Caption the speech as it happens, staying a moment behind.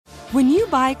When you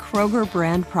buy Kroger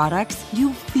brand products,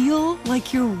 you feel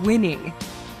like you're winning.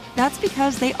 That's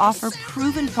because they offer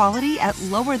proven quality at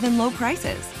lower than low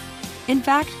prices. In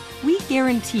fact, we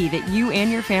guarantee that you and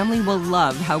your family will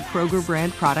love how Kroger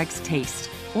brand products taste,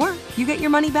 or you get your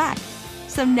money back.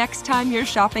 So next time you're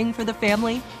shopping for the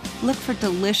family, look for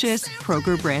delicious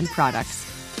Kroger brand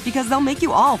products, because they'll make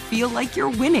you all feel like you're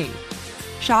winning.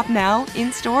 Shop now,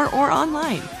 in-store, or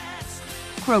online.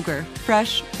 Kroger,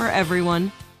 fresh for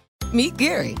everyone. Meet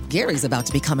Gary. Gary's about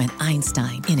to become an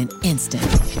Einstein in an instant.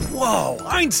 Whoa,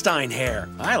 Einstein hair.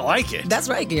 I like it. That's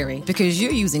right, Gary, because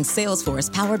you're using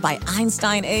Salesforce powered by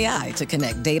Einstein AI to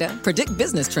connect data, predict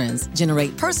business trends,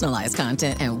 generate personalized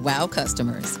content, and wow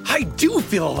customers. I do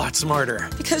feel a lot smarter.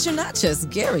 Because you're not just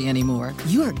Gary anymore.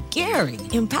 You're Gary,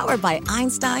 empowered by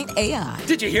Einstein AI.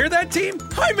 Did you hear that, team?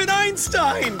 I'm an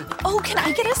Einstein. Oh, can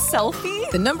I get a selfie?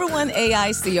 The #1 AI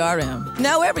CRM.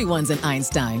 Now everyone's an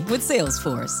Einstein with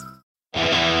Salesforce.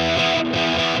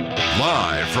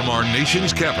 Live from our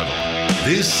nation's capital,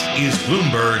 this is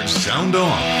Bloomberg Sound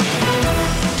On.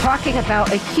 Talking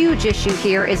about a huge issue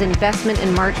here is investment in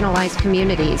marginalized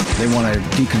communities. They want to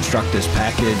deconstruct this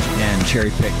package and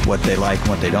cherry pick what they like and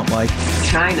what they don't like.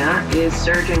 China is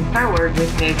surging forward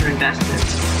with major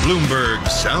investments. Bloomberg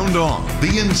Sound On.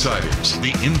 The insiders,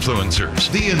 the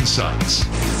influencers, the insights.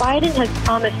 Biden has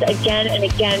promised again and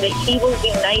again that he will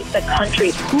unite the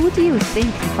country. Who do you think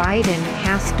Biden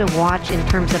has to watch in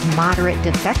terms of moderate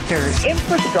defectors?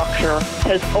 Infrastructure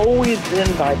has always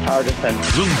been bipartisan.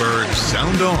 Bloomberg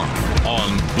Sound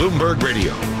On Bloomberg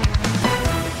Radio.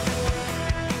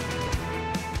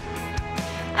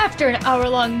 After an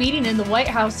hour-long meeting in the White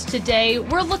House today,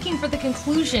 we're looking for the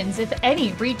conclusions, if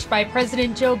any, reached by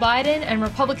President Joe Biden and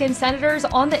Republican senators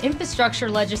on the infrastructure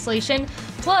legislation.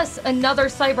 Plus, another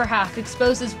cyber hack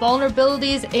exposes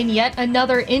vulnerabilities in yet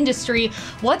another industry.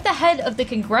 What the head of the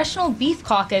Congressional Beef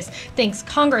Caucus thinks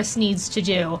Congress needs to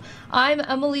do. I'm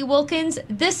Emily Wilkins.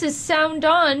 This is Sound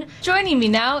On. Joining me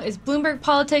now is Bloomberg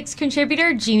Politics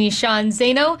contributor Jeannie Sean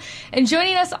Zaino. And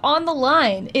joining us on the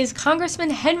line is Congressman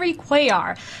Henry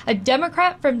Cuellar, a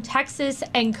Democrat from Texas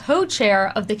and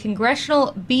co-chair of the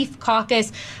Congressional Beef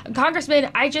Caucus.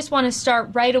 Congressman, I just want to start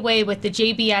right away with the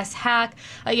JBS hack.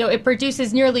 It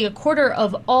produces nearly a quarter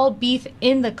of all beef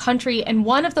in the country, and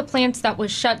one of the plants that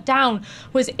was shut down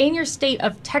was in your state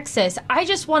of Texas. I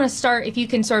just want to start, if you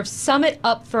can sort of sum it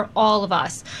up for all of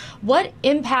us. What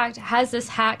impact has this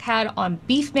hack had on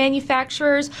beef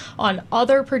manufacturers, on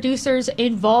other producers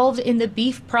involved in the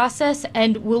beef process,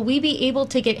 and will we be able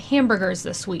to get hamburgers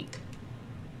this week?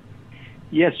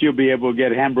 Yes, you'll be able to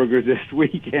get hamburgers this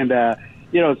week, and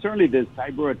certainly this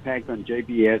cyber attack on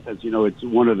JBS, as you know, it's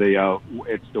one of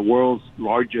it's the world's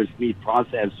largest meat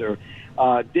processor,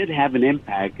 did have an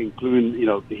impact, including,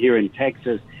 here in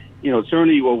Texas.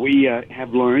 Certainly what we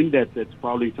have learned that it's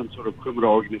probably some sort of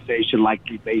criminal organization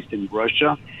likely based in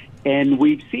Russia. And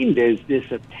we've seen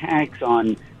this attacks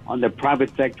on the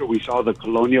private sector. We saw the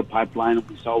Colonial Pipeline.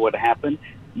 We saw what happened.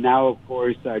 Now, of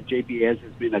course, JBS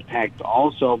has been attacked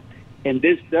also. And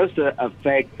this does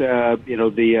affect,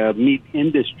 the meat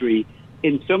industry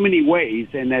in so many ways.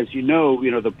 And as you know,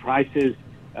 the prices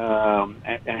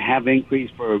have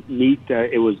increased for meat.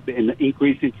 It was been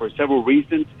increasing for several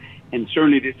reasons. And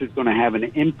certainly this is going to have an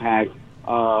impact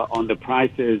on the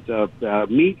prices of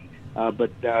meat.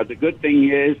 But the good thing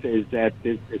is that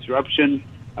this disruption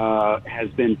has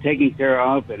been taken care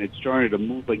of, and it's starting to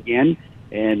move again.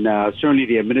 And certainly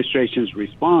the administration's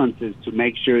response is to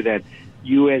make sure that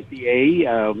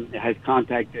USDA has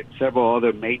contacted several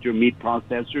other major meat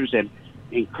processors and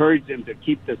encouraged them to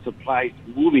keep the supplies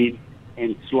moving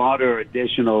and slaughter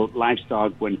additional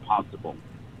livestock when possible.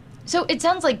 So it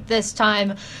sounds like this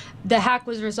time the hack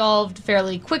was resolved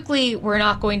fairly quickly. We're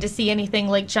not going to see anything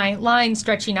like giant lines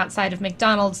stretching outside of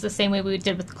McDonald's the same way we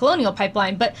did with the Colonial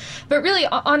Pipeline. But really,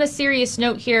 on a serious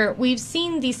note here, we've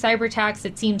seen these cyber attacks,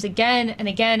 it seems, again and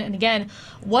again and again.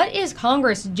 What is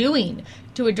Congress doing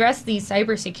to address these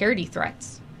cybersecurity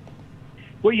threats?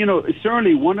 Well,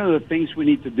 certainly one of the things we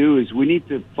need to do is we need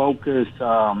to focus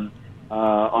on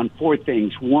four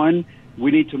things. One, we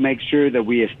need to make sure that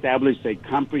we establish a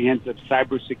comprehensive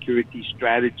cybersecurity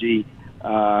strategy,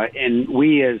 and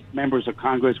we as members of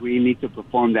Congress, we need to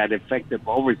perform that effective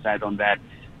oversight on that.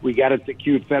 We got to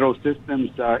secure federal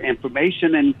systems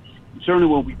information, and certainly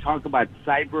when we talk about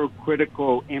cyber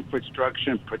critical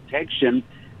infrastructure and protection,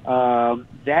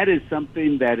 that is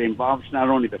something that involves not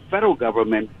only the federal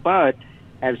government, but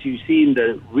as you see in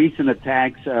the recent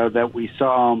attacks that we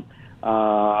saw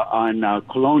on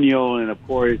Colonial and, of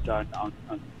course, on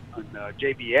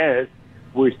JBS,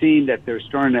 we're seeing that they're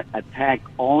starting to attack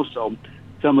also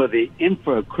some of the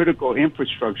critical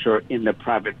infrastructure in the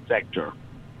private sector.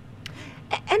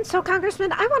 And so,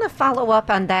 Congressman, I want to follow up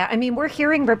on that. I mean, we're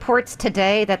hearing reports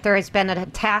today that there has been an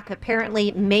attack,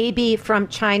 apparently maybe from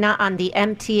China, on the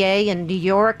MTA in New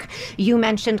York. You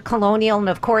mentioned Colonial and,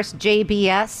 of course,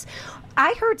 JBS.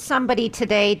 I heard somebody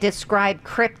today describe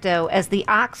crypto as the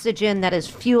oxygen that is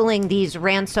fueling these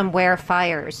ransomware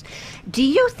fires. Do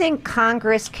you think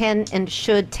Congress can and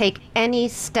should take any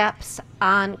steps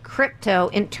on crypto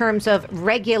in terms of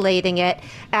regulating it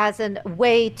as a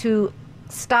way to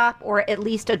stop or at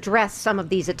least address some of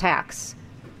these attacks?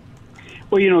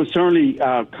 Well, certainly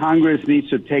Congress needs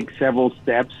to take several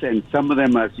steps, and some of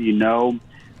them, as you know,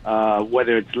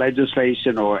 whether it's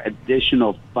legislation or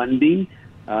additional funding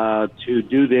to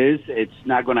do this, it's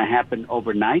not going to happen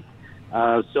overnight.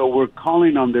 So we're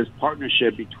calling on this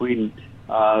partnership between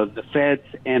the feds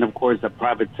and, of course, the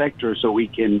private sector so we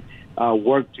can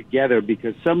work together,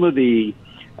 because some of the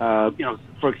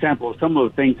for example, some of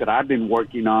the things that I've been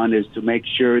working on is to make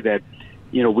sure that,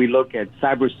 we look at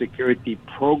cybersecurity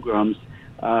programs,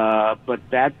 but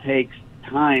that takes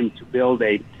time to build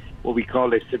what we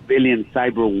call a civilian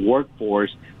cyber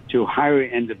workforce, to hire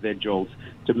individuals,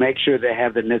 to make sure they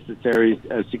have the necessary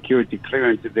security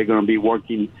clearance if they're going to be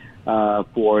working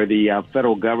for the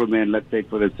federal government, let's say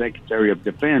for the Secretary of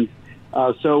Defense.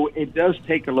 So it does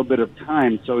take a little bit of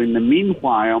time. So in the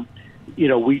meanwhile,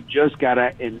 we just got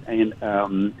to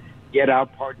get our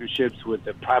partnerships with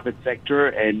the private sector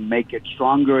and make it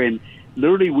stronger. And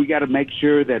literally, we got to make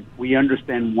sure that we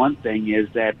understand one thing is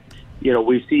that,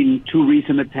 we've seen two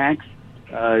recent attacks,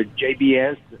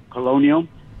 JBS, Colonial,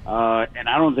 and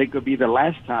I don't think it'll be the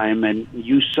last time. And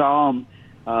you saw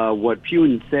what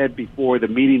Putin said before the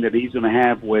meeting that he's going to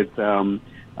have with President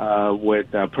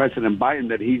Biden,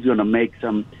 that he's going to make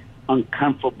some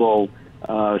uncomfortable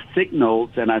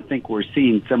signals, and I think we're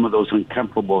seeing some of those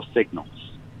uncomfortable signals.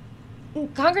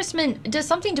 Congressman, does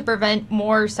something to prevent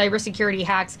more cybersecurity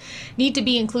hacks need to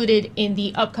be included in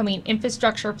the upcoming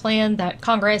infrastructure plan that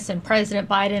Congress and President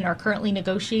Biden are currently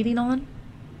negotiating on?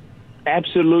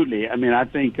 Absolutely. I mean, I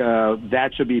think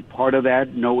that should be part of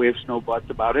that. No ifs, no buts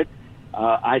about it.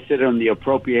 I sit on the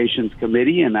Appropriations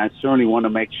Committee, and I certainly want to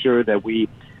make sure that we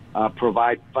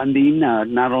provide funding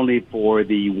not only for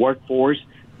the workforce,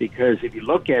 because if you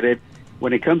look at it,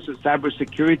 when it comes to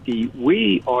cybersecurity,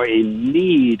 we are in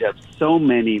need of so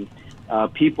many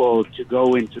people to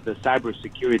go into the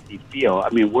cybersecurity field. I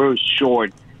mean, we're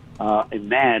short in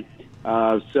that.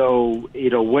 So,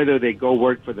 whether they go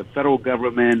work for the federal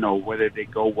government or whether they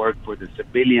go work for the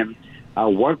civilian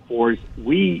workforce,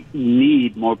 we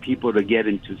need more people to get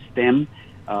into STEM.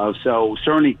 So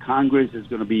certainly Congress is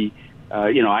going to be,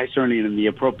 I certainly in the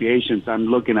appropriations, I'm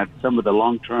looking at some of the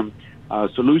long-term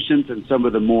solutions and some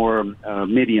of the more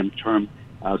medium-term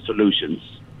solutions.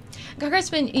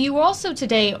 Congressman, you also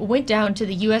today went down to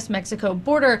the U.S.-Mexico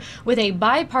border with a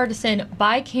bipartisan,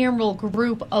 bicameral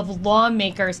group of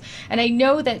lawmakers. And I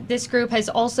know that this group has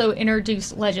also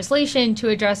introduced legislation to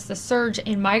address the surge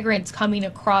in migrants coming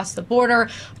across the border,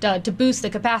 to boost the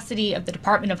capacity of the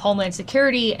Department of Homeland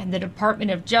Security and the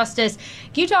Department of Justice.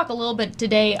 Can you talk a little bit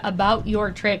today about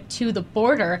your trip to the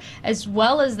border as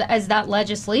well as that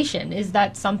legislation? Is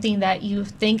that something that you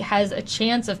think has a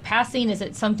chance of passing? Is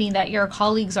it something that your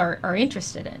colleagues are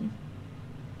interested in?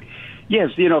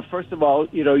 Yes, first of all,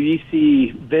 you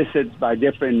see visits by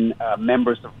different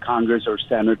members of Congress or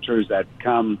senators that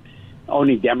come,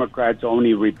 only Democrats,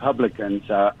 only Republicans.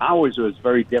 Ours was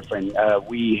very different.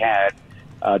 We had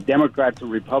Democrats and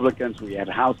Republicans. We had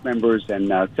House members and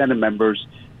Senate members,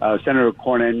 Senator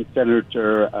Cornyn,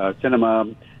 Senator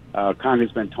Sinema,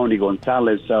 Congressman Tony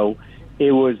Gonzalez. So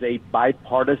it was a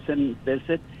bipartisan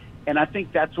visit. And I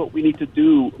think that's what we need to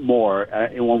do more.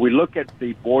 And when we look at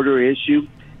the border issue,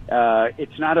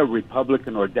 it's not a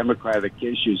Republican or Democratic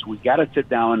issue. We got to sit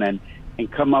down and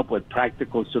come up with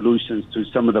practical solutions to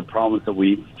some of the problems that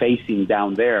we're facing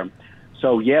down there.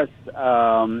 So, yes,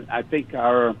 I think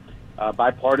our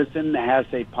bipartisan has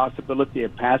a possibility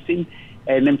of passing.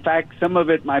 And, in fact, some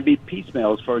of it might be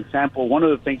piecemeals. For example, one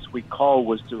of the things we called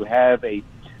was to have a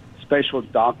special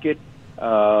docket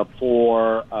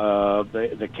for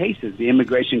the cases, the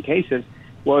immigration cases.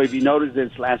 Well, if you notice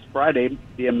this last Friday,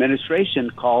 the administration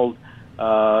is going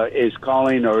to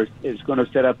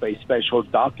set up a special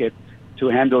docket to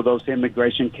handle those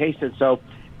immigration cases. So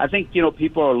I think,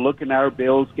 people are looking at our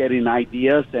bills, getting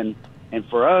ideas, and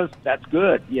for us, that's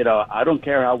good. I don't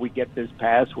care how we get this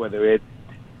passed, whether it's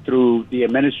through the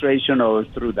administration or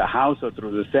through the House or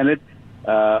through the Senate.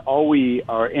 All we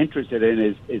are interested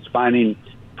in is finding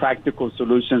practical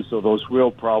solutions to those real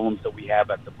problems that we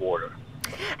have at the border.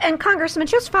 And Congressman,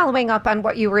 just following up on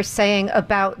what you were saying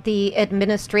about the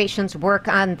administration's work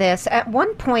on this, at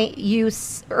one point you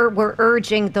were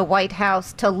urging the White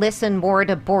House to listen more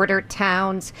to border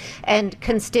towns and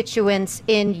constituents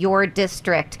in your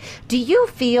district. Do you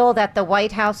feel that the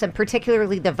White House, and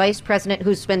particularly the vice president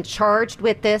who's been charged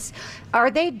with this, are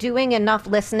they doing enough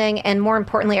listening? And more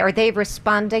importantly, are they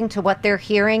responding to what they're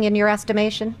hearing in your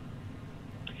estimation?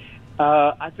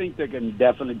 I think they can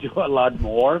definitely do a lot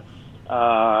more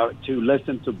to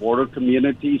listen to border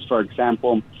communities. For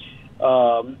example,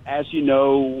 as you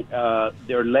know,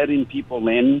 they're letting people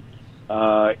in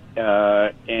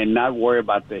and not worry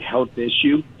about the health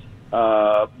issue.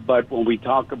 But when we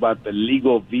talk about the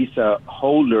legal visa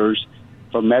holders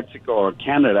from Mexico or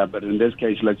Canada, but in this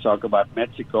case, let's talk about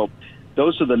Mexico,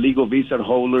 those are the legal visa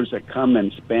holders that come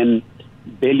and spend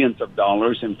billions of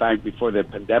dollars. In fact, before the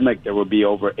pandemic, there would be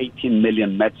over 18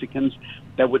 million Mexicans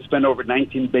that would spend over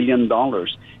 $19 billion.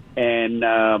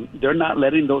 And they're not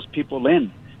letting those people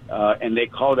in. And they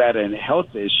call that a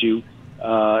health issue.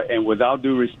 And without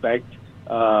due respect,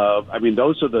 I mean,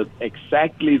 those are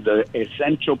exactly the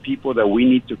essential people that we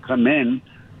need to come in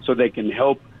so they can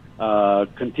help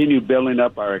continue building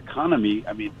up our economy.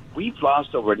 I mean, we've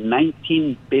lost over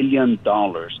 $19 billion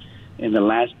in the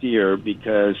last year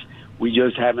because we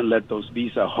just haven't let those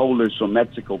visa holders from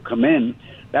Mexico come in.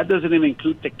 That doesn't even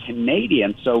include the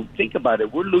Canadians. So think about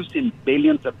it. We're losing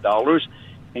billions of dollars,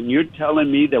 and you're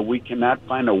telling me that we cannot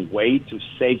find a way to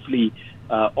safely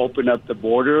open up the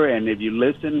border. And if you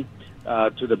listen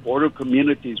to the border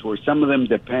communities, where some of them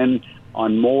depend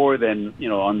on more than,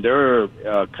 on their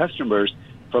customers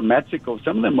from Mexico,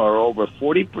 some of them are over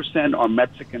 40% are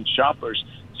Mexican shoppers.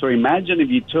 So imagine if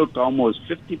you took almost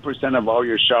 50% of all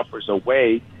your shoppers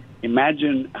away.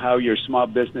 Imagine how your small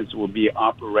business will be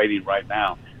operating right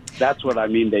now. That's what I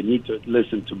mean. They need to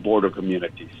listen to border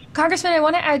communities. Congressman, I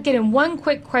want to get in one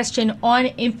quick question on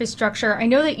infrastructure. I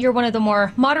know that you're one of the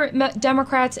more moderate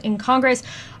Democrats in Congress.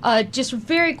 Just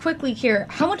very quickly here,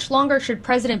 how much longer should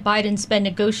President Biden spend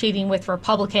negotiating with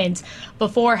Republicans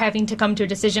before having to come to a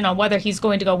decision on whether he's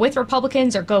going to go with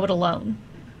Republicans or go it alone?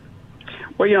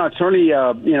 Well, certainly,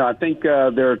 I think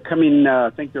they're coming, I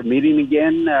think they're meeting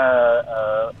again,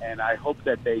 and I hope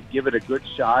that they give it a good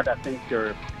shot. I think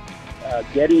they're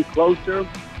getting closer,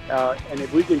 and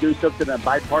if we can do something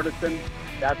bipartisan,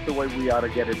 that's the way we ought to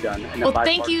get it done. Well,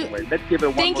 thank you. Way. Let's give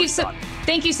it one more shot.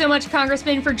 Thank you so much,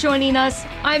 Congressman, for joining us.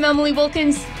 I'm Emily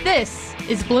Wilkins. This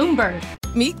is Bloomberg.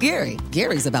 Meet Gary.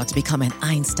 Gary's about to become an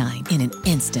Einstein in an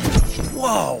instant.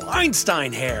 Whoa,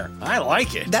 Einstein hair. I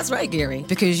like it. That's right, Gary,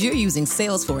 because you're using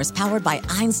Salesforce powered by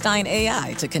Einstein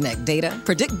AI to connect data,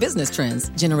 predict business trends,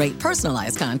 generate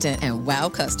personalized content, and wow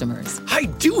customers. I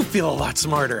do feel a lot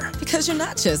smarter. Because you're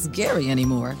not just Gary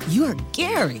anymore. You're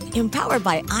Gary, empowered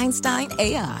by Einstein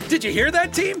AI. Did you hear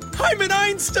that, team? I'm an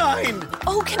Einstein.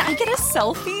 Oh, can I get a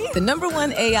selfie? The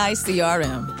 #1 AI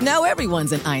CRM. Now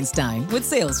everyone's an Einstein with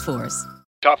Salesforce.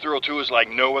 Top Thrill 2 is like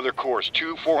no other course.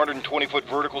 2 420-foot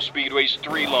vertical speedways,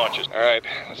 3 launches. All right,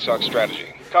 let's talk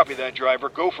strategy. Copy that, driver.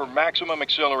 Go for maximum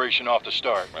acceleration off the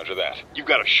start. Roger that. You've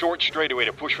got a short straightaway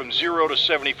to push from 0 to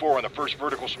 74 on the first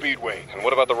vertical speedway. And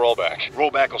what about the rollback?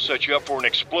 Rollback will set you up for an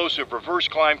explosive reverse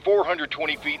climb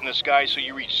 420 feet in the sky so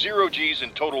you reach 0 G's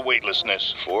in total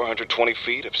weightlessness. 420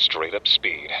 feet of straight-up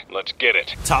speed. Let's get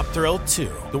it. Top Thrill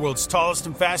 2, the world's tallest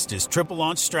and fastest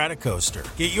triple-launch strata coaster.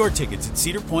 Get your tickets at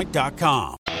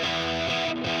cedarpoint.com.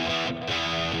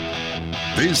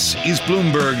 This is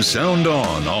Bloomberg Sound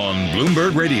On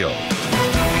Bloomberg Radio.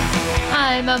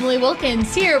 I'm Emily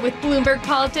Wilkins here with Bloomberg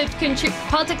Politics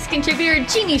contributor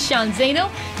Jeannie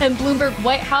Shanzano and Bloomberg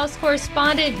White House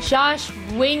correspondent Josh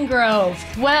Wingrove.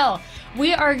 Well,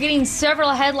 we are getting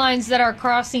several headlines that are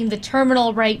crossing the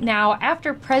terminal right now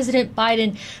after President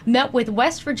Biden met with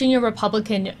West Virginia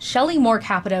Republican Shelley Moore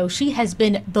Capito. She has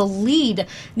been the lead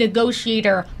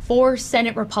negotiator for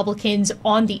Senate Republicans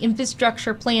on the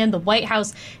infrastructure plan. The White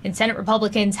House and Senate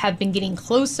Republicans have been getting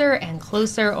closer and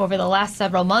closer over the last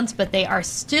several months, but they are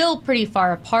still pretty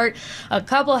far apart. A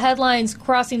couple headlines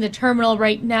crossing the terminal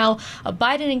right now.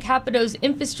 Biden and Capito's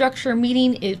infrastructure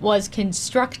meeting, it was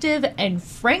constructive and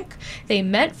frank. They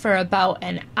met for about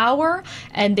an hour,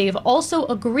 and they've also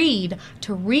agreed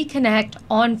to reconnect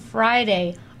on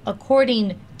Friday,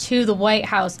 according to the White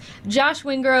House. Josh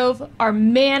Wingrove, our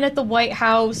man at the White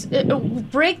House,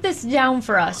 break this down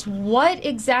for us. What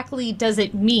exactly does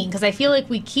it mean? Because I feel like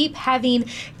we keep having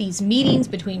these meetings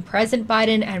between President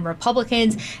Biden and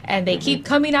Republicans, and they keep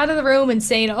coming out of the room and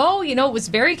saying, oh, it was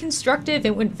very constructive,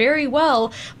 it went very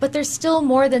well, but they're still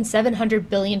more than $700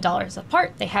 billion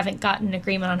apart. They haven't gotten an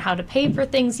agreement on how to pay for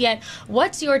things yet.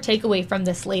 What's your takeaway from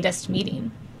this latest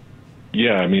meeting?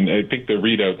 Yeah, I think the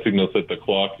readout signals that the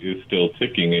clock is still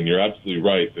ticking, and you're absolutely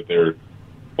right that they're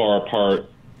far apart,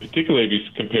 particularly if you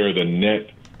compare the net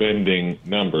spending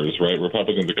numbers, right?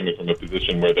 Republicans are coming from a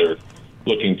position where they're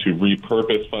looking to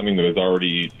repurpose funding that has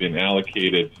already been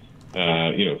allocated,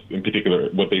 in particular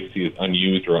what they see as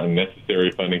unused or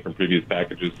unnecessary funding from previous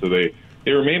packages. So they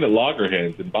remain at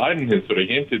loggerheads, and Biden has sort of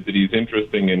hinted that he's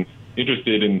interested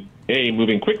in A,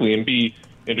 moving quickly, and B,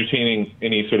 entertaining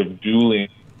any sort of dueling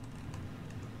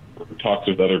talks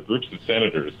with other groups of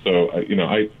senators. So,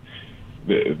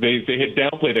 they had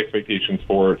downplayed expectations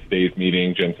for today's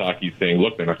meeting. Jen Psaki saying,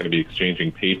 look, they're not going to be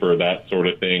exchanging paper, that sort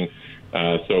of thing.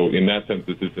 So in that sense,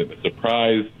 this isn't a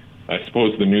surprise. I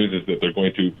suppose the news is that they're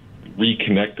going to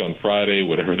reconnect on Friday,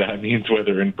 whatever that means,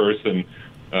 whether in person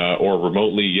or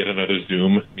remotely, yet another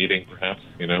Zoom meeting, perhaps,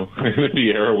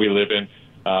 the era we live in.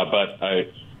 But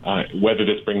whether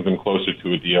this brings them closer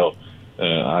to a deal,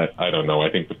 I don't know. I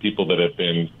think the people that have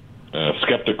been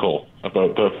skeptical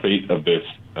about the fate of this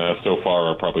so far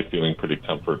are probably feeling pretty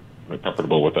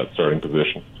comfortable with that starting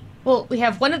position. Well, we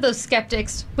have one of those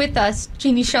skeptics with us,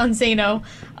 Jeannie Sheehan Zaino,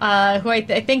 who I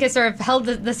think has sort of held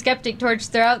the skeptic torch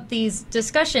throughout these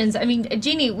discussions.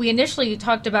 Jeannie, we initially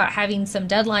talked about having some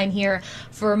deadline here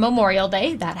for Memorial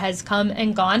Day. That has come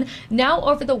and gone. Now,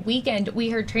 over the weekend, we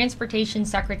heard Transportation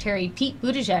Secretary Pete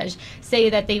Buttigieg say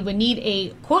that they would need a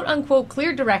quote-unquote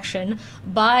clear direction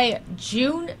by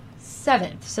June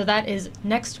 7th. So that is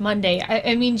next Monday.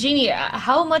 Jeannie,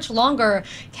 how much longer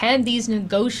can these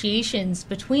negotiations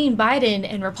between Biden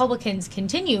and Republicans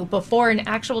continue before an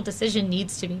actual decision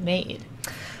needs to be made?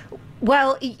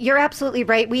 Well, you're absolutely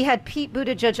right. We had Pete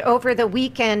Buttigieg over the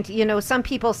weekend. Some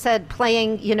people said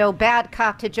playing, bad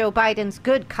cop to Joe Biden's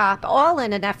good cop, all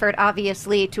in an effort,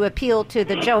 obviously, to appeal to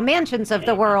the Joe Manchins of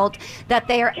the world, that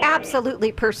they are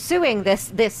absolutely pursuing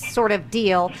this sort of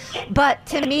deal. But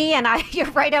to me, and you're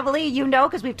right, Emily,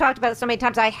 because we've talked about it so many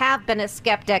times, I have been a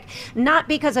skeptic, not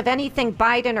because of anything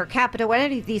Biden or Capito, what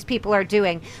any of these people are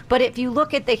doing, but if you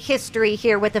look at the history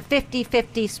here with a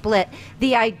 50-50 split,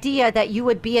 the idea that you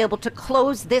would be able to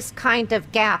close this kind of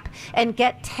gap and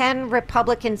get 10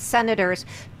 Republican senators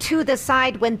to the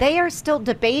side when they are still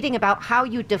debating about how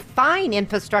you define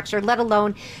infrastructure, let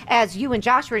alone, as you and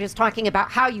Josh were just talking about,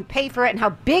 how you pay for it and how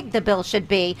big the bill should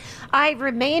be. I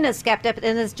remain a skeptic,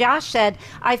 and as Josh said,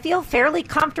 I feel fairly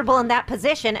comfortable in that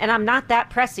position, and I'm not that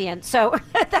prescient, so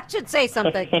that should say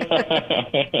something.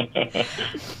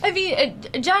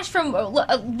 Josh,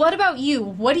 what about you?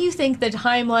 What do you think the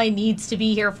timeline needs to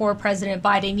be here for President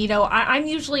Biden? I'm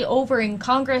usually over in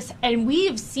Congress, and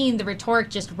we've seen the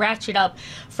rhetoric just ratchet up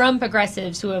from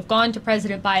progressives who have gone to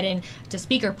President Biden, to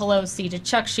Speaker Pelosi, to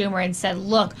Chuck Schumer, and said,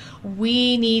 look,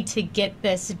 we need to get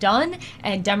this done,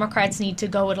 and Democrats need to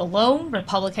go it alone.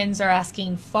 Republicans are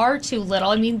asking far too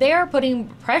little. They're putting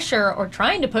pressure, or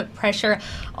trying to put pressure,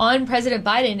 on President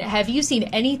Biden. Have you seen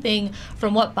anything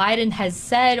from what Biden has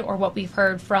said or what we've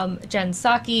heard from Jen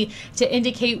Psaki to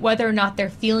indicate whether or not they're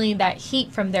feeling that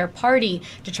heat from their party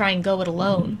to try and go it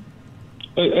alone?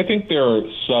 I think there are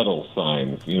subtle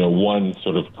signs, one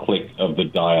sort of click of the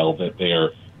dial that they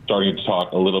are starting to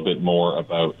talk a little bit more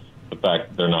about the fact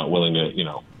that they're not willing to,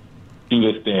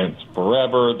 do this dance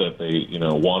forever, that they,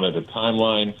 wanted a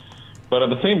timeline. But at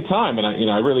the same time, and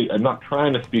I'm not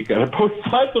trying to speak out of both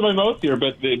sides of my mouth here,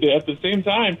 but at the same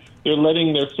time, they're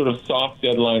letting their sort of soft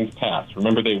deadlines pass.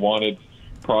 Remember, they wanted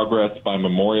progress by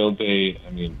Memorial Day.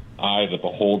 I, the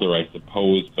beholder, I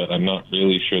suppose, but I'm not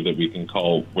really sure that we can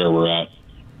call where we're at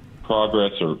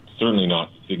progress, or certainly not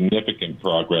significant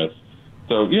progress.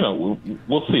 So,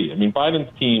 we'll see.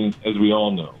 Biden's team, as we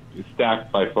all know, is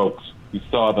stacked by folks who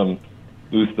saw them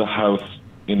lose the House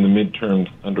in the midterms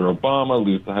under Obama,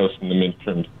 lose the House in the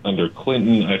midterms under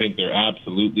Clinton. I think there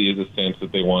absolutely is a sense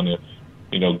that they want to,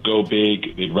 go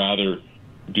big. They'd rather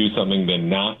do something than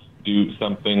not do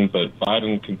something. But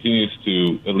Biden continues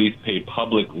to at least pay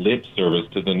public lip service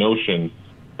to the notion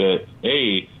that,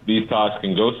 A, these talks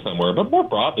can go somewhere, but more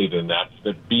broadly than that,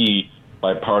 that B,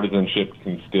 bipartisanship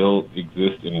can still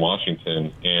exist in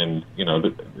Washington. And,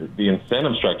 the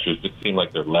incentive structures just seem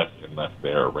like they're less and less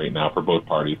there right now for both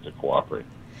parties to cooperate.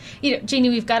 Jeannie,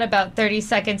 we've got about 30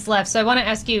 seconds left, so I want to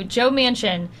ask you, Joe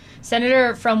Manchin,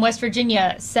 Senator from West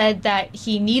Virginia, said that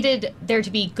he needed there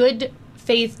to be good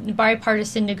faith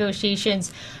bipartisan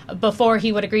negotiations before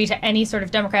he would agree to any sort of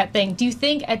Democrat thing. Do you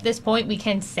think at this point we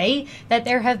can say that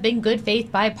there have been good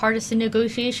faith bipartisan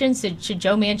negotiations? Should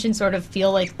Joe Manchin sort of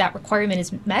feel like that requirement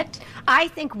is met? I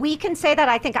think we can say that.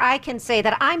 I think I can say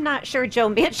that. I'm not sure Joe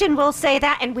Manchin will say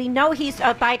that, and we know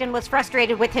Biden was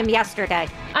frustrated with him yesterday.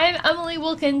 I'm Emily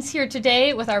Wilkins here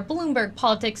today with our Bloomberg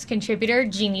Politics contributor,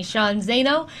 Jeannie Sean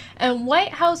Zaino, and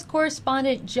White House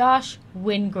correspondent Josh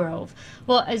Wingrove.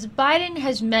 Well, as Biden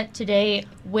has met today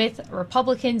with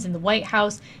Republicans in the White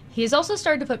House, he has also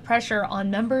started to put pressure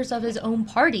on members of his own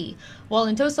party. While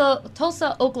in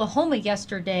Tulsa, Oklahoma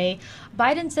yesterday,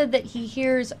 Biden said that he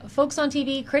hears folks on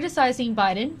TV criticizing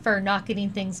Biden for not getting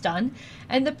things done,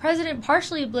 and the president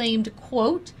partially blamed,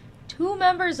 quote, 2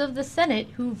 members of the Senate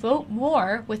who vote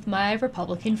more with my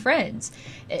Republican friends.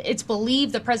 It's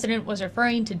believed the president was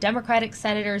referring to Democratic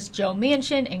Senators Joe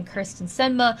Manchin and Kyrsten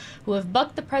Sinema, who have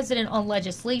bucked the president on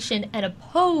legislation and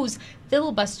oppose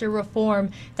filibuster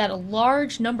reform that a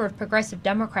large number of progressive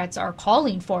Democrats are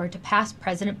calling for to pass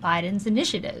President Biden's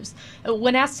initiatives.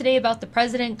 When asked today about the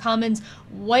president's comments,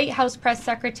 White House Press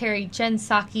Secretary Jen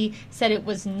Psaki said it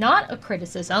was not a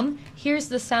criticism. Here's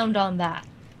the sound on that.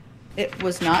 It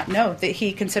was not, no, that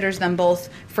he considers them both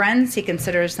friends, he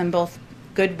considers them both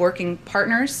good working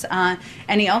partners, and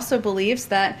he also believes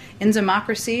that in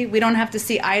democracy we don't have to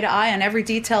see eye to eye on every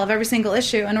detail of every single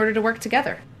issue in order to work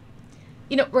together.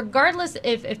 Regardless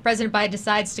if President Biden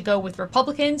decides to go with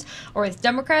Republicans or with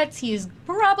Democrats, he is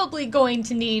probably going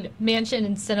to need Manchin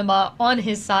and Sinema on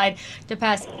his side to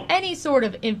pass any sort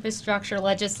of infrastructure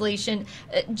legislation.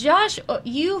 Josh,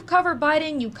 you cover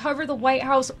Biden, you cover the White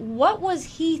House. What was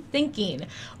he thinking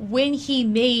when he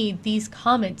made these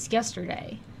comments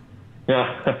yesterday?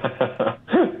 Yeah.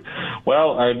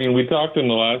 Well, I mean, we talked in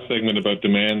the last segment about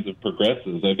demands of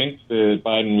progressives. I think that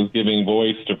Biden was giving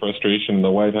voice to frustration in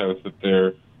the White House that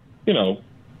they're,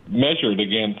 measured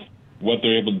against what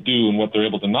they're able to do and what they're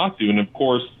able to not do. And, of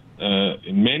course,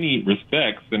 in many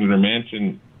respects, Senator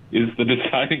Manchin is the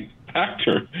deciding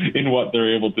factor in what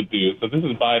they're able to do. So this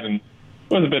is Biden,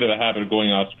 who has a bit of a habit of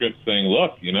going off script saying,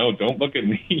 look, don't look at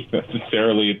me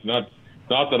necessarily. It's not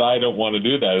that I don't want to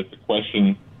do that. It's a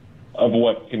question of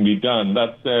what can be done.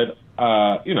 That said,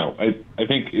 I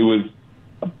think it was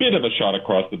a bit of a shot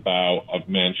across the bow of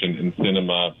Manchin and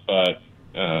Sinema, but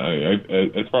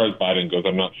as far as Biden goes,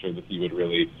 I'm not sure that he would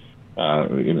really,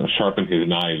 sharpen his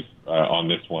knives on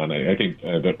this one. I think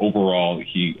that overall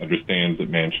he understands that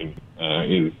Manchin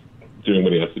is doing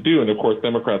what he has to do, and of course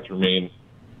Democrats remain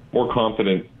more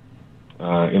confident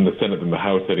in the Senate than the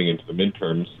House heading into the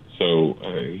midterms, so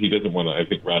he doesn't want to, I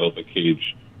think, rattle the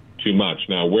cage too much.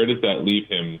 Now, where does that leave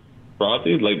him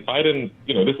broadly? Like Biden,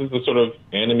 this is the sort of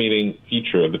animating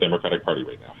feature of the Democratic Party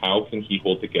right now. How can he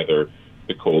hold together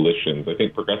the coalitions? I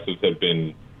think progressives have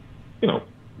been,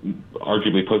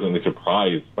 arguably pleasantly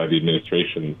surprised by the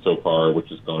administration so far, which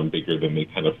has gone bigger than they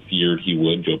kind of feared he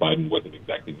would. Joe Biden wasn't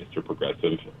exactly Mr.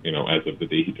 Progressive, as of the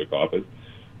day he took office.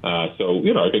 So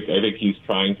I think he's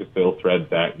trying to still thread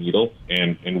that needle,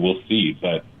 and we'll see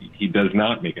that he does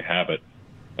not make a habit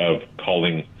of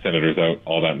calling senators out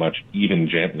all that much, even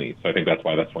gently. So I think that's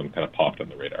why this one kind of popped on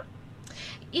the radar.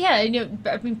 Yeah,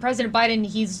 President Biden,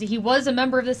 he was a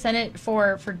member of the Senate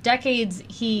for decades.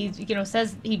 He,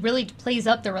 says he really plays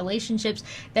up the relationships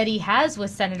that he has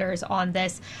with senators on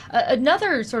this.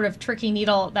 Another sort of tricky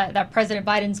needle that President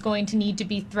Biden's going to need to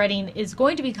be threading is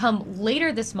going to become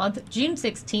later this month, June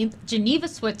 16th, Geneva,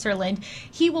 Switzerland.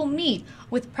 He will meet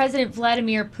with President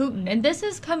Vladimir Putin. And this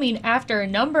is coming after a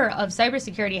number of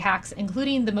cybersecurity hacks,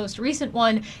 including the most recent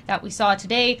one that we saw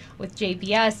today with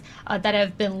JPS, that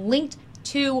have been linked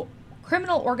to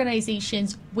criminal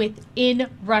organizations within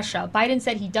Russia. Biden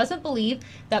said he doesn't believe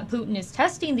that Putin is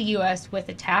testing the U.S. with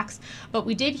attacks, but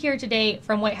we did hear today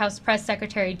from White House Press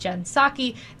Secretary Jen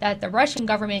Psaki that the Russian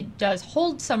government does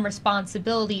hold some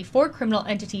responsibility for criminal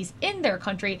entities in their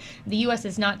country. The U.S.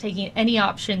 is not taking any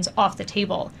options off the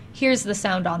table. Here's the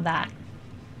sound on that.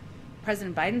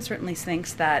 President Biden certainly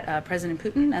thinks that President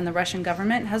Putin and the Russian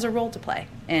government has a role to play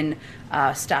in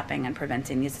stopping and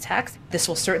preventing these attacks. This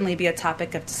will certainly be a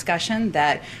topic of discussion,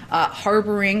 that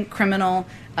harboring criminal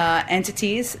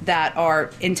entities that are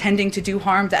intending to do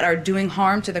harm, that are doing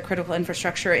harm to the critical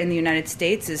infrastructure in the United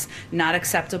States is not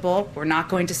acceptable. We're not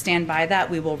going to stand by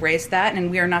that. We will raise that, and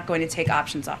we are not going to take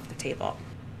options off the table.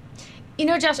 You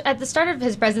know, Josh, at the start of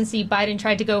his presidency, Biden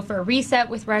tried to go for a reset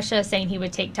with Russia, saying he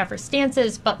would take tougher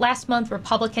stances. But last month,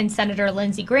 Republican Senator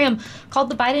Lindsey Graham called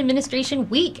the Biden administration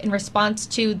weak in response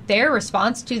to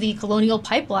the Colonial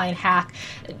Pipeline hack.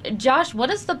 Josh, what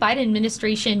does the Biden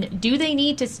administration do? They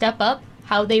need to step up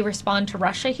how they respond to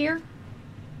Russia here?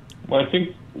 Well, I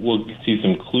think we'll see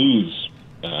some clues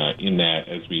in that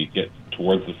as we get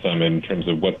towards the summit in terms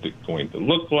of what it's going to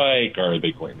look like. Are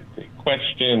they going to take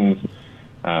questions?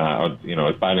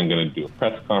 Is Biden going to do a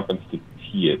press conference to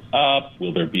tee it up?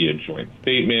 Will there be a joint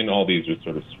statement? All these are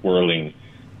sort of swirling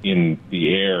in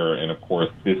the air. And, of course,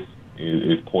 this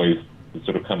is poised to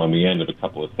sort of come on the end of a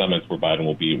couple of summits where Biden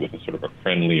will be with a sort of a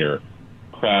friendlier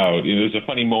crowd. There's a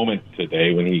funny moment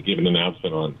today when he gave an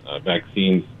announcement on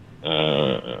vaccines,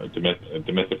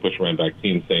 domestic push around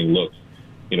vaccines, saying, look,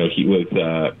 he was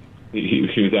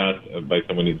asked by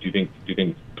someone, do you think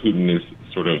Putin is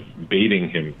sort of baiting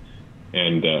him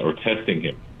and or testing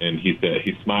him? And he said,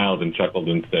 he smiled and chuckled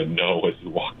and said no as he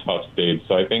walked off stage.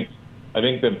 So I think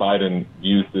that Biden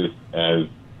views this as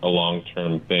a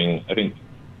long-term thing. I think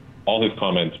all his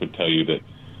comments would tell you that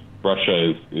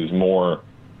Russia is more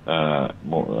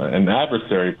an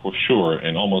adversary for sure,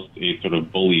 and almost a sort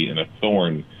of bully and a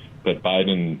thorn. But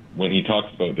Biden, when he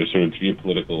talks about the sort of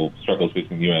geopolitical struggles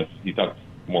facing the U.S., he talks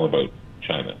more about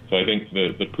China. So I think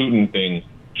the Putin thing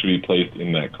should be placed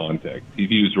in that context. He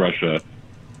views Russia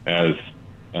as,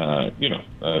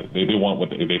 they want what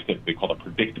they call a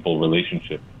predictable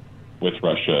relationship with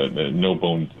Russia. No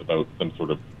bones about some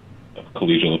sort of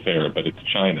collegial affair, but it's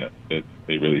China that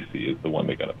they really see as the one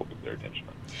they got to focus their attention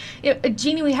on.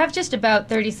 Jeannie, we have just about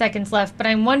 30 seconds left, but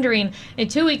I'm wondering, in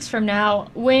 2 weeks from now,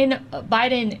 when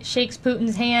Biden shakes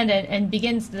Putin's hand and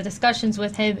begins the discussions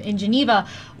with him in Geneva,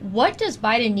 what does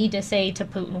Biden need to say to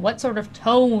Putin? What sort of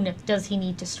tone does he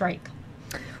need to strike?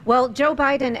 Well, Joe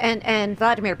Biden and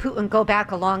Vladimir Putin go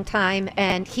back a long time,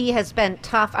 and he has been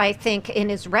tough, I think, in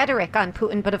his rhetoric on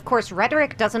Putin. But of course,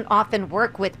 rhetoric doesn't often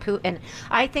work with Putin.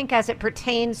 I think as it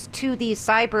pertains to these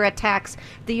cyber attacks,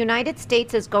 the United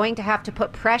States is going to have to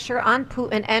put pressure on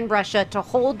Putin and Russia to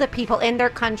hold the people in their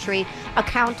country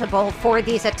accountable for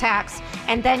these attacks.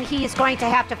 And then he is going to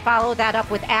have to follow that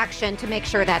up with action to make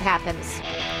sure that happens.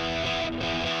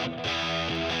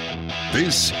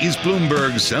 This is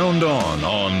Bloomberg Sound On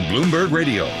Bloomberg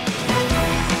Radio.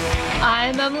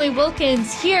 I'm Emily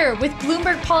Wilkins here with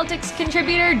Bloomberg Politics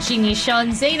contributor Jeannie Sean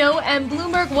Zaino and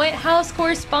Bloomberg White House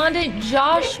correspondent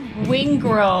Josh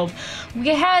Wingrove. We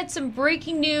had some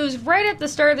breaking news right at the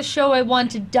start of the show I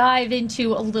want to dive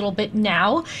into a little bit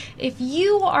now. If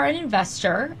you are an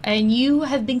investor and you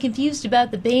have been confused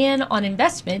about the ban on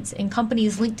investments in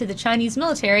companies linked to the Chinese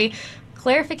military,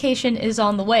 clarification is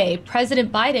on the way.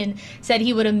 President Biden said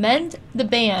he would amend the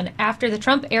ban after the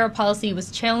Trump-era policy was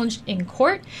challenged in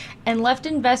court and left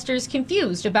investors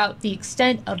confused about the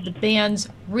extent of the ban's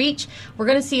reach. We're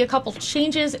going to see a couple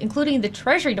changes, including the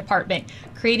Treasury Department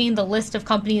creating the list of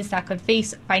companies that could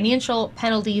face financial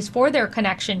penalties for their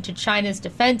connection to China's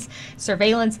defense,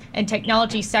 surveillance, and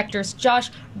technology sectors.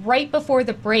 Josh, right before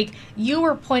the break, you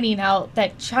were pointing out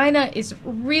that China is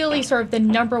really sort of the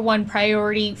number one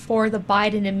priority for the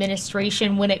Biden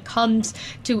administration when it comes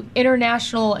to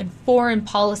international and foreign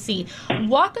policy.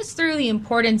 Walk us through the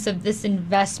importance of this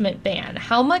investment ban.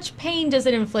 How much pain does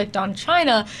it inflict on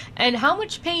China, and how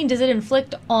much pain does it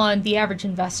inflict on the average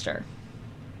investor?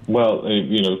 Well,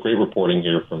 great reporting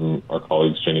here from our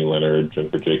colleagues Jenny Leonard,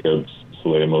 Jennifer Jacobs,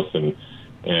 Saleha Mohsen.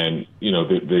 And,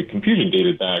 the confusion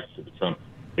dated back to the Trump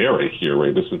era here,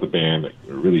 right? This was a ban that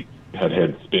really had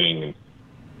head spinning and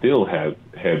still has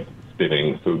head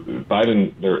spinning. So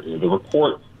Biden, the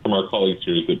report from our colleagues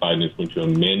here is that Biden is going to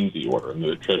amend the order, and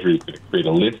the Treasury is going to create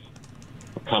a list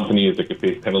of companies that could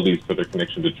face penalties for their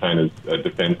connection to China's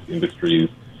defense industries.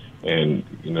 And,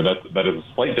 that is a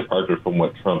slight departure from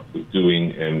what Trump was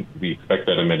doing, and we expect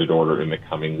that amended order in the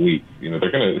coming weeks. They're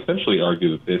going to essentially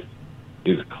argue that this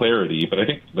is clarity, but I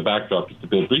think the backdrop, just to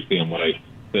build briefly on what I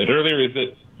said earlier, is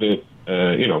that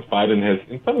Biden has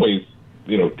in some ways,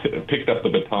 picked up the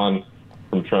baton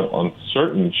from Trump on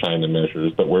certain China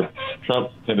measures, but where Trump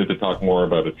tended to talk more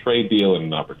about a trade deal and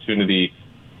an opportunity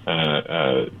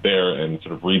there and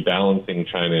sort of rebalancing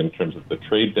China in terms of the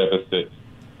trade deficit,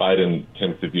 Biden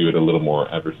tends to view it a little more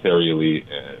adversarially,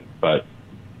 but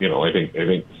I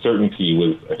think certainty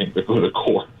was the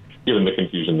core, given the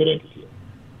confusion that entered here.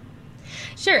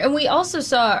 Sure, and we also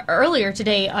saw earlier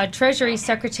today Treasury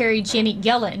Secretary Janet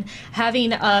Yellen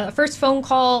having a first phone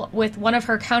call with one of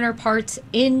her counterparts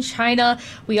in China.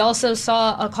 We also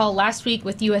saw a call last week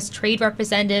with U.S. Trade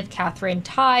Representative Catherine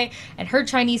Tai and her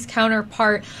Chinese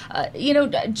counterpart.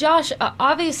 Josh,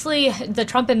 obviously the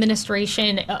Trump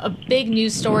administration, a big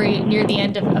news story near the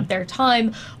end of their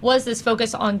time was this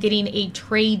focus on getting a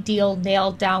trade deal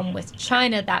nailed down with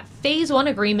China. That Phase 1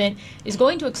 agreement is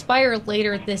going to expire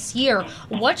later this year.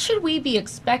 What should we be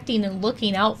expecting and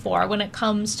looking out for when it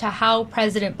comes to how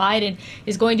President Biden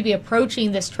is going to be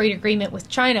approaching this trade agreement with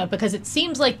China? Because it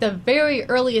seems like the very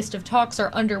earliest of talks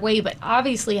are underway, but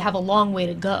obviously have a long way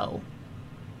to go.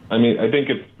 I mean, I think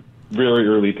it's very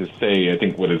early to say. I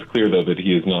think what is clear, though, that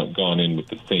he has not gone in with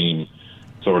the same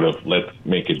sort of let's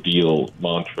make a deal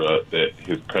mantra that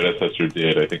his predecessor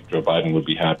did. I think Joe Biden would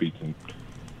be happy to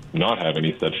not have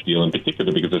any such deal, in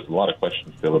particular because there's a lot of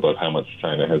questions still about how much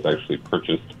China has actually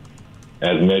purchased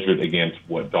as measured against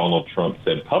what Donald Trump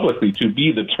said publicly to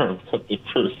be the terms of the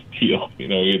first deal.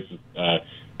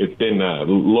 It's been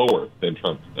lower than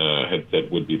Trump had said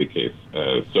would be the case.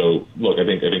 So, look, I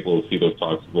think we'll see those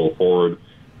talks roll forward,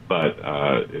 but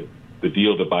the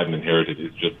deal that Biden inherited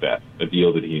is just that, a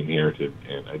deal that he inherited,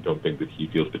 and I don't think that he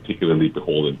feels particularly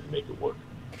beholden to make it work.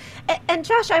 And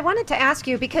Josh, I wanted to ask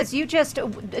you, because you just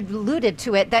alluded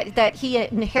to it, that he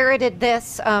inherited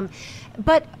this.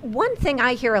 But one thing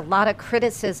I hear a lot of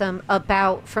criticism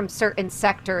about from certain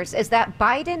sectors is that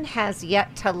Biden has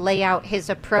yet to lay out his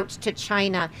approach to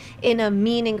China in a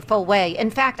meaningful way. In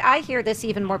fact, I hear this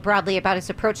even more broadly about his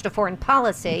approach to foreign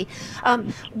policy.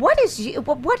 What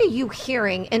are you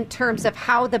hearing in terms of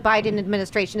how the Biden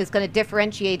administration is going to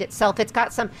differentiate itself? It's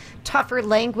got some tougher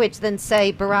language than,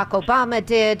 say, Barack Obama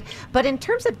did. But in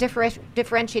terms of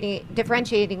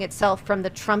differentiating itself from the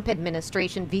Trump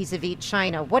administration vis-a-vis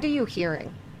China, what are you hearing?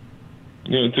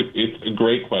 It's a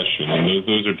great question, and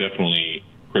those are definitely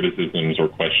criticisms or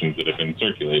questions that have been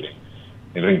circulating.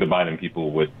 And I think the Biden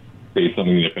people would say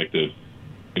something to the effect of,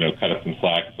 cut us some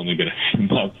slack. It's only been a few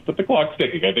months, but the clock's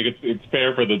ticking. I think it's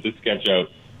fair for them to sketch out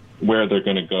where they're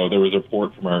going to go. There was a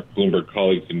report from our Bloomberg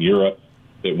colleagues in Europe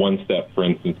that one step, for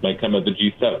instance, might come at the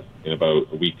G7 in about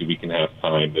a week and a half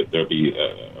time, that there'll be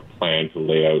a plan to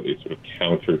lay out a sort of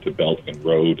counter to Belt and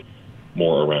Road,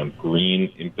 more around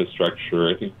green infrastructure.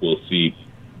 I think we'll see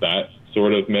that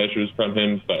sort of measures from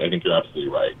him, but I think you're absolutely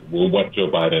right. Well, what Joe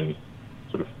Biden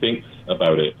sort of thinks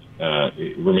about it,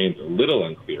 it remains a little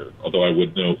unclear, although I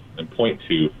would note and point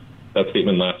to that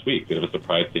statement last week, bit of a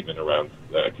surprise statement around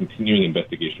continuing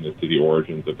investigation as to the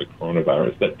origins of the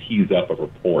coronavirus that tees up a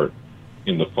report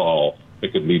in the fall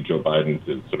that could lead Joe Biden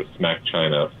to sort of smack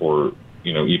China for,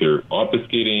 either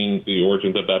obfuscating the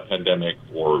origins of that pandemic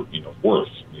or,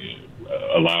 worse,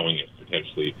 allowing it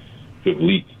potentially to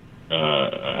leak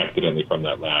accidentally from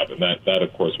that lab. And that,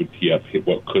 of course, would tee up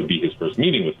what could be his first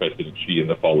meeting with President Xi in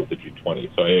the fall of the G20.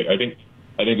 So I think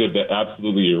that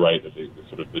absolutely you're right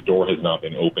that the door has not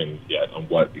been opened yet on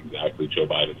what exactly Joe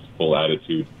Biden's full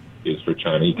attitude is for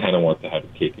China. He kind of wants to have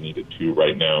his cake and eat it too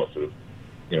right now,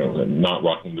 not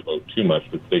rocking the boat too much,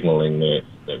 but signaling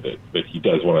that he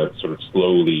does want to sort of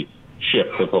slowly shift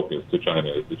the focus to China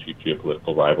as the chief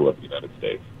geopolitical rival of the United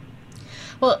States.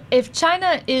 Well, if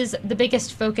China is the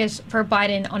biggest focus for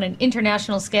Biden on an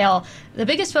international scale, the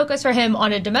biggest focus for him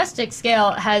on a domestic scale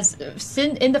has,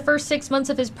 in the first 6 months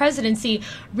of his presidency,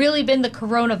 really been the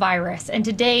coronavirus. And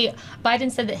today, Biden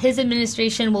said that his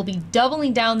administration will be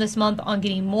doubling down this month on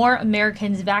getting more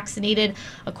Americans vaccinated.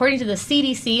 According to the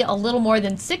CDC, a little more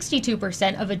than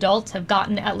 62% of adults have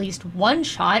gotten at least one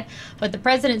shot. But the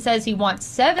president says he wants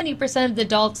 70% of the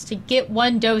adults to get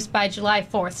one dose by July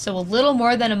 4th. So a little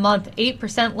more than a month,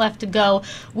 8% left to go.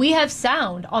 We have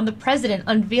sound on the president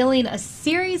unveiling a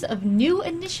series of new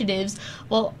initiatives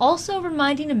while also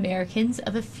reminding Americans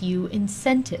of a few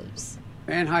incentives.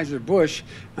 Anheuser-Busch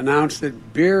announced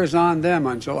that beer is on them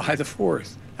on July the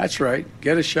 4th. That's right.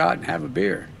 Get a shot and have a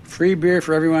beer. Free beer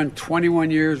for everyone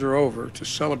 21 years or over to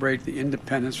celebrate the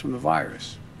independence from the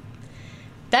virus.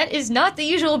 That is not the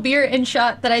usual beer and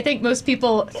shot that I think most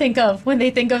people think of when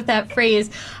they think of that phrase.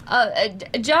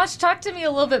 Josh, talk to me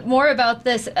a little bit more about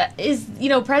this.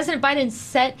 President Biden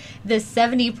set this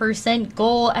 70%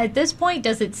 goal. At this point,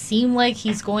 does it seem like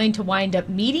he's going to wind up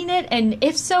meeting it? And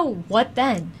if so, what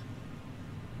then?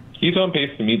 He's on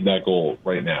pace to meet that goal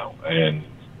right now, and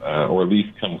or at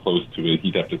least come close to it.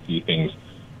 He'd have to see things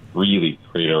really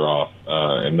crater off.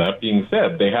 And that being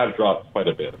said, they have dropped quite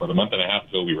a bit. About a month and a half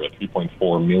ago, we were at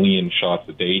 3.4 million shots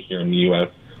a day here in the U.S.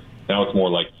 Now it's more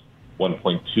like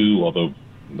 1.2, although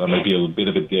that might be a bit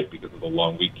of a dip because of the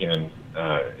long weekend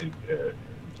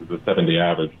the 7-day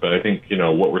average. But I think,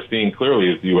 what we're seeing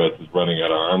clearly is the U.S. is running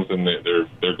out of arms, and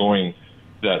they're going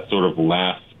that sort of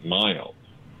last mile.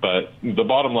 But the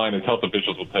bottom line is health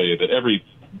officials will tell you that every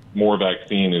more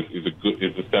vaccine is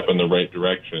a step in the right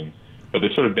direction. But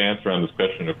they sort of dance around this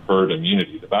question of herd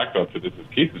immunity. The backdrop to this is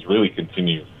cases really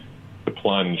continue to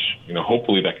plunge.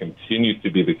 Hopefully that continues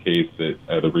to be the case,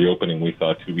 that the reopening we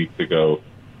saw 2 weeks ago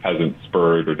hasn't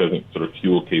spurred or doesn't sort of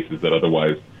fuel cases that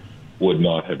otherwise would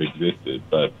not have existed.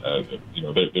 But,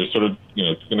 they're sort of,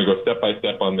 it's going to go step by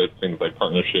step on this, things like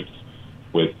partnerships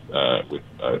with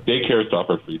daycares to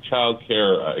offer free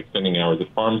childcare, extending hours at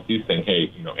pharmacies, saying,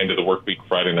 hey, end of the work week,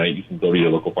 Friday night, you can go to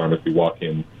your local pharmacy, walk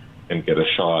in and get a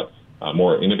shot.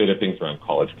 More innovative things around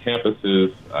college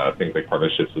campuses, things like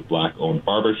partnerships with Black-owned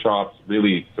barbershops,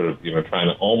 really sort of, trying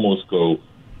to almost go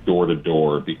door to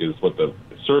door, because what the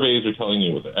surveys are telling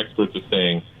you, what the experts are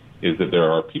saying, is that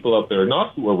there are people out there,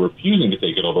 not who are refusing to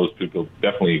take it, although those people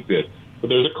definitely exist, but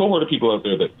there's a cohort of people out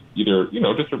there that either,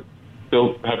 just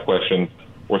still have questions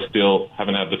or still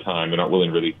haven't had the time. They're not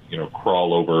willing to really,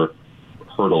 crawl over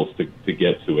hurdles to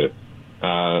get to it,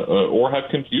 or have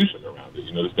confusion around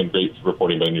it. There's been great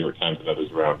reporting by the New York Times and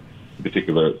others around, in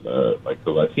particular, like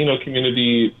the Latino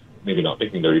community, maybe not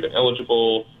thinking they're even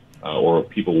eligible, or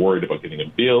people worried about getting a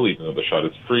bill, even though the shot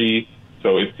is free.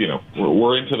 So it's,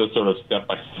 we're into the sort of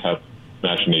step-by-step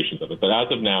machinations of it. But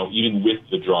as of now, even with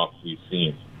the drops we've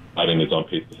seen, Biden is on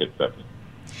pace to hit 70.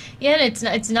 Yeah,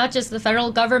 and it's not just the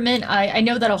federal government. I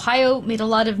know that Ohio made a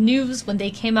lot of news when they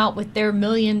came out with their $1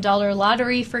 million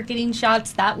lottery for getting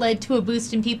shots. That led to a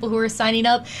boost in people who are signing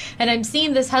up. And I'm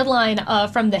seeing this headline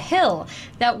from The Hill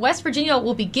that West Virginia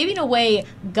will be giving away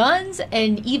guns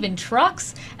and even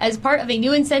trucks as part of a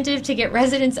new incentive to get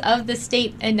residents of the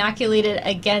state inoculated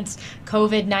against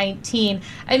COVID-19.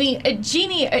 I mean,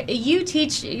 Jeannie, you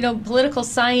teach, political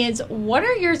science. What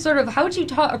are your how would you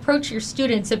approach your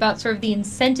students about sort of the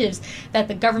incentives that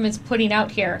the government's putting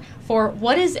out here for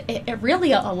what is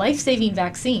really a life-saving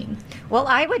vaccine? Well,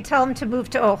 I would tell them to move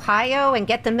to Ohio and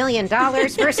get the $1 million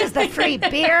versus the free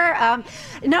beer.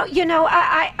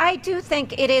 I do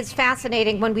think it is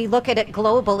fascinating when we look at it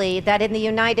globally that in the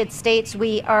United States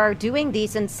we are doing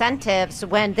these incentives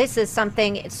when this is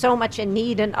something so much in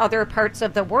need in other parts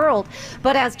of the world.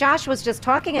 But as Josh was just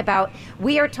talking about,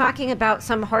 we are talking about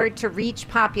some hard to reach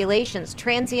populations,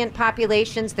 transient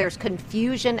populations. There's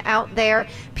confusion out there,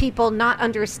 people not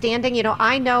understanding.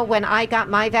 I know when I got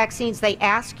my vaccines, they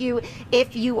ask you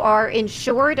if you are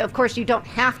insured. Of course, you don't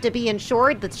have to be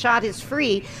insured. The shot is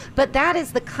free. But that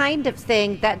is the kind of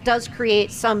thing that does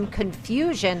create some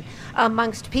confusion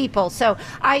amongst people. So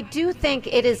I do think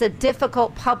it is a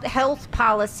difficult health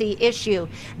policy issue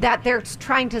that they're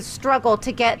trying to struggle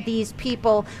to get these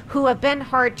people who have been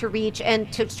hard to reach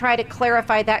and to try to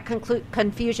clarify that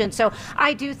confusion. So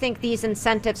I do think these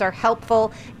incentives are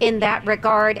helpful in that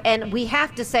regard. And we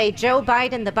have to say, Joe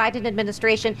Biden, the Biden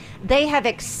administration, they have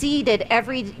exceeded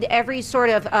every sort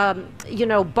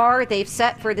of bar they've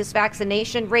set for this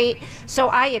vaccination rate. So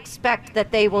I expect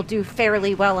that they will do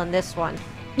fairly well in this one.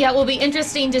 Yeah, it will be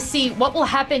interesting to see what will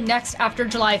happen next after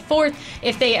July 4th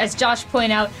if they, as Josh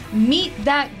pointed out, meet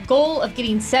that goal of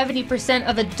getting 70%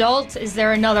 of adults. Is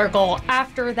there another goal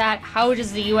after that? How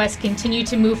does the U.S. continue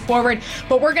to move forward?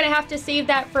 But we're going to have to save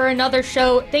that for another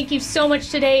show. Thank you so much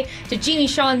today to Jeannie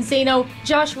Sean Zaino,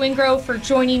 Josh Wingrove for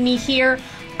joining me here.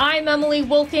 I'm Emily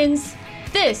Wilkins.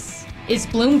 This is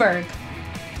Bloomberg.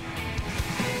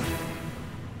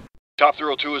 Top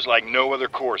Thrill 2 is like no other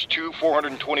course. 2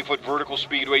 420-foot vertical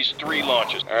speedways, 3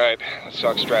 launches. All right, let's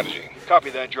talk strategy.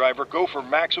 Copy that, driver. Go for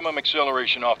maximum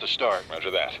acceleration off the start. Roger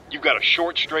that. You've got a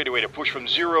short straightaway to push from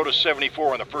 0 to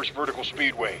 74 on the first vertical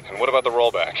speedway. And what about the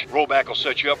rollback? Rollback will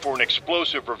set you up for an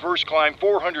explosive reverse climb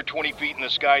 420 feet in the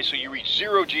sky so you reach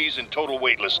 0 G's in total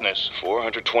weightlessness.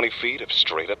 420 feet of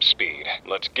straight-up speed.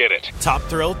 Let's get it. Top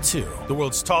Thrill 2, the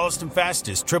world's tallest and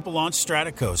fastest triple-launch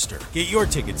Stratocoaster. Get your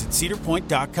tickets at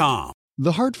cedarpoint.com.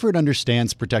 The Hartford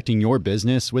understands protecting your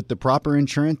business with the proper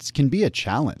insurance can be a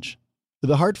challenge.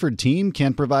 The Hartford team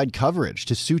can provide coverage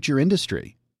to suit your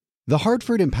industry. The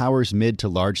Hartford empowers mid to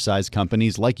large-size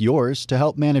companies like yours to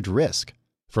help manage risk,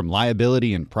 from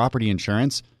liability and property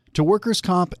insurance to workers'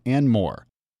 comp and more.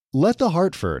 Let The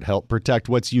Hartford help protect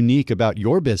what's unique about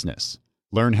your business.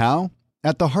 Learn how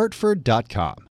at thehartford.com.